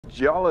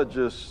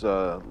Geologists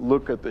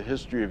look at the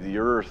history of the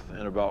Earth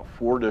in about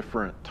 4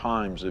 different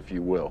times, if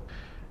you will.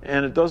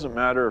 And it doesn't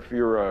matter if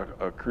you're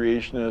a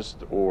creationist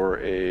or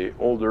a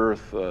old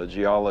Earth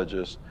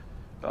geologist,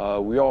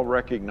 we all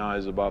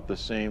recognize about the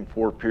same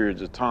 4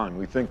 periods of time.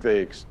 We think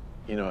they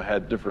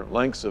had different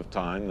lengths of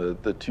time.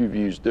 The two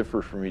views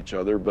differ from each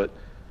other, but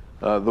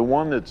the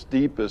one that's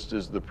deepest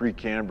is the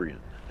Precambrian.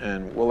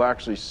 And we'll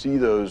actually see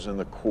those in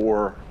the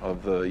core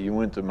of the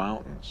Uinta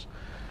Mountains.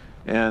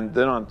 And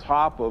then on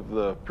top of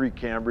the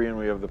Precambrian,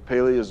 we have the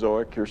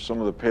Paleozoic. Here's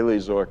some of the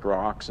Paleozoic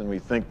rocks, and we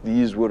think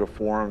these would have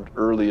formed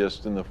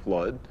earliest in the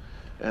flood.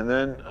 And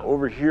then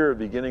over here,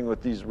 beginning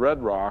with these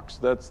red rocks,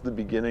 that's the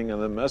beginning of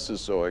the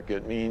Mesozoic.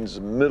 It means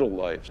middle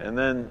life. And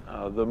then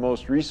the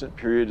most recent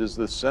period is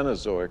the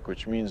Cenozoic,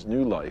 which means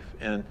new life.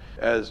 And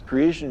as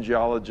creation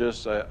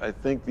geologists, I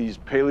think these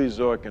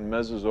Paleozoic and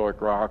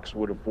Mesozoic rocks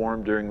would have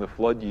formed during the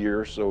flood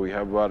year, so we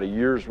have about a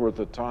year's worth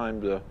of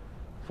time to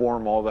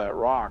form all that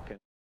rock.